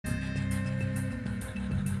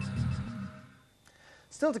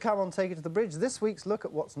Still to come on Take It to the Bridge, this week's look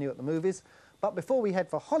at what's new at the movies. But before we head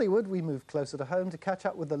for Hollywood, we move closer to home to catch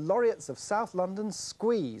up with the laureates of South London's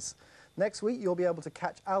Squeeze. Next week, you'll be able to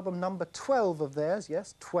catch album number 12 of theirs,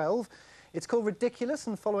 yes, 12. It's called Ridiculous,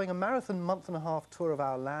 and following a marathon month-and-a-half tour of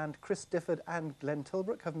our land, Chris Difford and Glenn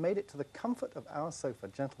Tilbrook have made it to the comfort of our sofa.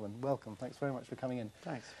 Gentlemen, welcome. Thanks very much for coming in.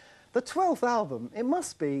 Thanks. The 12th album, it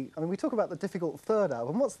must be, I mean, we talk about the difficult third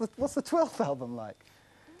album. What's the 12th album like?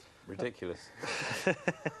 Ridiculous.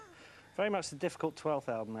 Very much the difficult 12th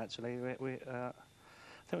album, actually. I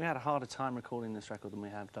think we had a harder time recording this record than we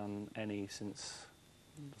have done any since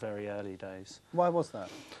very early days. Why was that?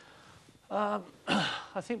 I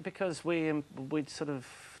think because we'd sort of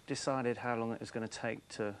decided how long it was going to take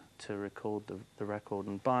to record the record,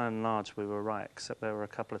 and by and large we were right, except there were a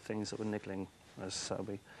couple of things that were niggling us, so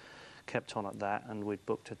we kept on at that, and we'd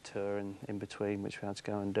booked a tour in between, which we had to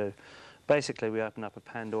go and do. Basically, we opened up a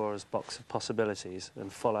Pandora's box of possibilities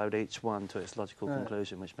and followed each one to its logical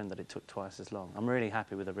conclusion, which meant that it took twice as long. I'm really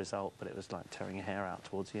happy with the result, but it was like tearing your hair out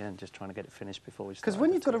towards the end, just trying to get it finished before we started. Because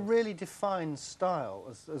when you've got a really defined style,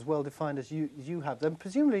 as well defined as you have, then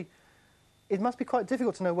presumably it must be quite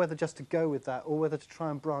difficult to know whether just to go with that or whether to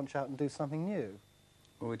try and branch out and do something new.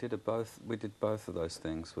 Well, we did both of those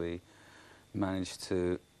things. We managed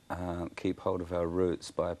to keep hold of our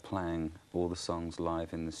roots by playing all the songs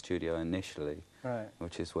live in the studio initially, right,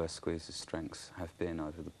 which is where Squeeze's strengths have been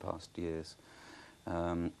over the past years.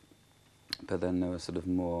 But then there were sort of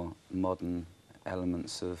more modern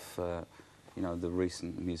elements of, you know, the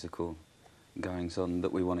recent musical goings-on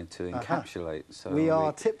that we wanted to encapsulate. So we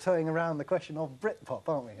are tiptoeing around the question of Britpop,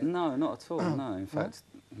 aren't we? No, not at all, no. In fact,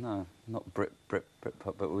 no, not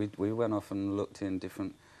Britpop, but we went off and looked in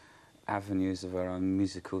different avenues of our own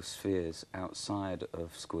musical spheres outside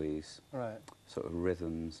of Squeeze, right, sort of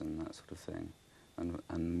rhythms and that sort of thing,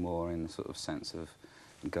 and more in the sort of sense of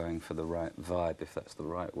going for the right vibe, if that's the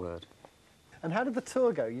right word. And how did the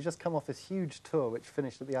tour go? You just come off this huge tour which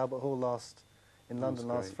finished at the Albert Hall in London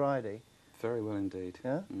last Friday. Very well indeed.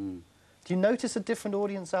 Yeah? Mm. Do you notice a different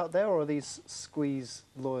audience out there, or are these Squeeze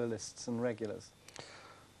loyalists and regulars?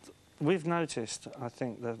 We've noticed, I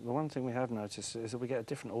think, the one thing we have noticed is that we get a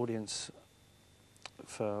different audience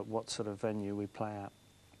for what sort of venue we play at.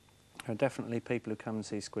 There are definitely people who come and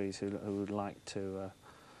see Squeeze who would like to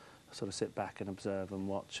sort of sit back and observe and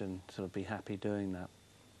watch and sort of be happy doing that.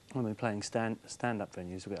 When we're playing stand-up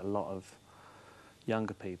venues, we get a lot of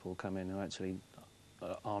younger people come in who actually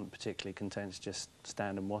aren't particularly content to just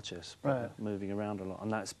stand and watch us, but right, moving around a lot.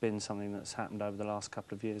 And that's been something that's happened over the last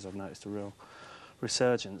couple of years. I've noticed a real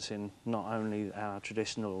resurgence in not only our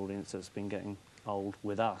traditional audience that's been getting old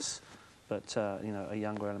with us, but you know, a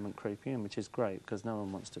younger element creeping in, which is great because no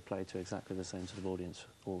one wants to play to exactly the same sort of audience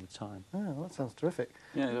all the time. Oh, well, that sounds terrific.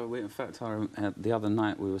 Yeah, in fact, the other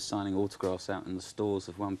night we were signing autographs out in the stalls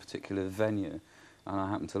of one particular venue, and I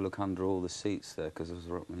happened to look under all the seats there because there was,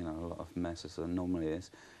 you know, a lot of mess as there normally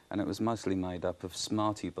is. And it was mostly made up of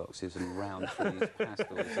Smartie boxes and round trees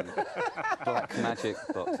pastels and black magic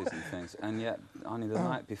boxes and things. And yet, only the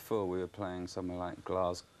night before, we were playing somewhere like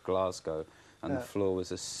Glasgow, and the floor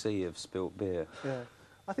was a sea of spilt beer. Yeah.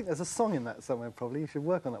 I think there's a song in that somewhere, probably. You should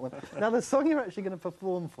work on that one. Now, the song you're actually going to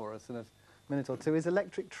perform for us in a minute or two is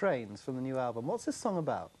Electric Trains from the new album. What's this song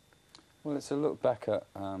about? Well, it's a look back at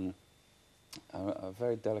a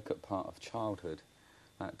very delicate part of childhood.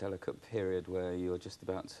 That delicate period where you're just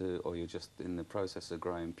about to, or you're just in the process of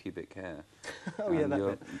growing pubic hair. Oh, yeah,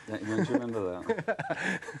 that bit. Do you remember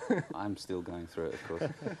that? I'm still going through it, of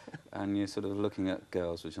course. And you're sort of looking at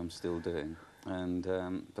girls, which I'm still doing. And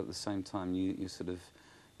but at the same time,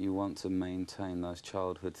 you want to maintain those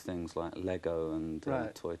childhood things like Lego and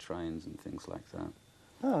toy trains and things like that.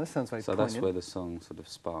 Oh, this sounds very So poignant. that's where the song sort of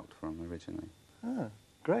sparked from originally. Oh,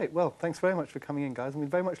 great. Well, thanks very much for coming in, guys. And we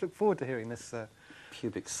very much look forward to hearing this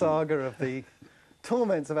Pubic saga of the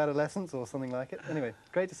torments of adolescence or something like it. Anyway,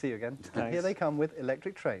 great to see you again. And here they come with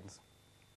Electric Trains.